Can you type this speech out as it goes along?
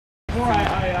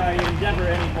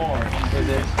more into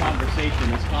this conversation,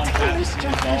 this contrast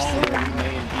is all where you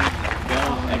may indeed go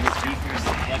and speak your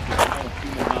collective flow of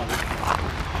human knowledge.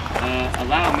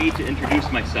 Allow me to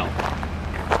introduce myself.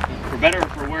 For better or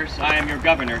for worse, I am your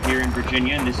governor here in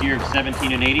Virginia in this year of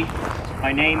 1780.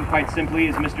 My name, quite simply,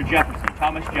 is Mr. Jefferson,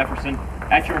 Thomas Jefferson,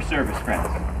 at your service, friends.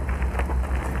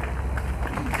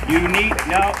 You need,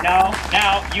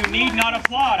 you need not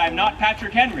applaud. I'm not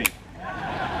Patrick Henry.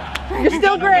 You're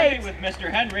still great. With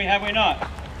Mr. Henry, have we not?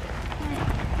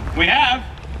 We have.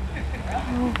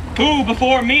 Who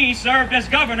before me served as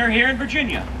governor here in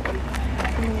Virginia?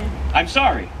 I'm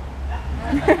sorry.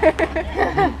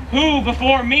 Who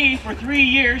before me for 3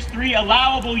 years, 3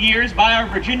 allowable years by our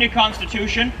Virginia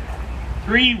Constitution,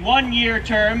 3 one-year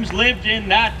terms, lived in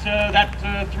that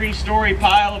 3-story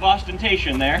pile of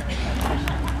ostentation there?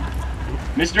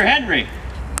 Mr. Henry.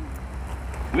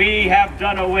 We have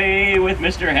done away with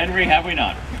Mr. Henry, have we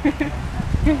not?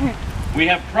 We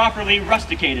have properly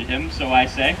rusticated him, so I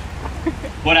say.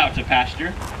 Put out to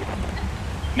pasture.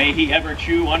 May he ever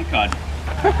chew one cud.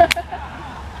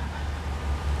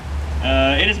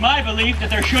 It is my belief that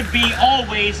there should be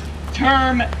always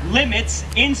term limits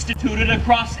instituted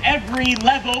across every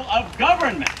level of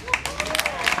government.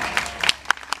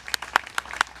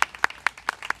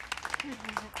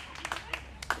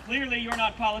 Clearly, you're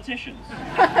not politicians.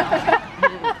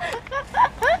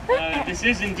 This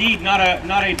is indeed not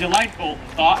a delightful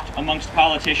thought amongst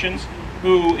politicians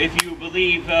who, if you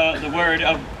believe the word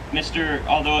of Mr.,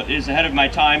 although it is ahead of my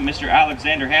time, Mr.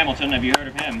 Alexander Hamilton. Have you heard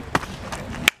of him?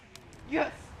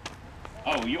 Yes.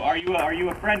 Oh, are you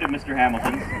a friend of Mr.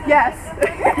 Hamilton's? Yes.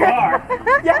 You are?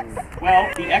 Yes. Well,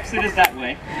 the exit is that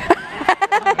way.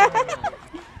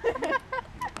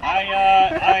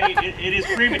 It is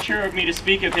premature of me to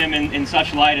speak of him in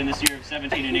such light in this year of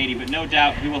 1780, but no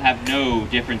doubt we will have no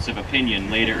difference of opinion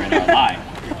later in our life.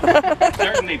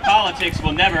 Certainly, politics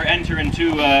will never enter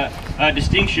into a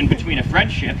distinction between a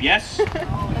friendship, yes?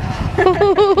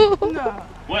 No.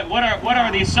 What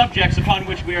are these subjects upon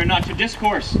which we are not to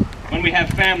discourse when we have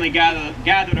family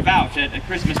gathered about at a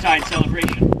Christmastide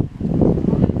celebration?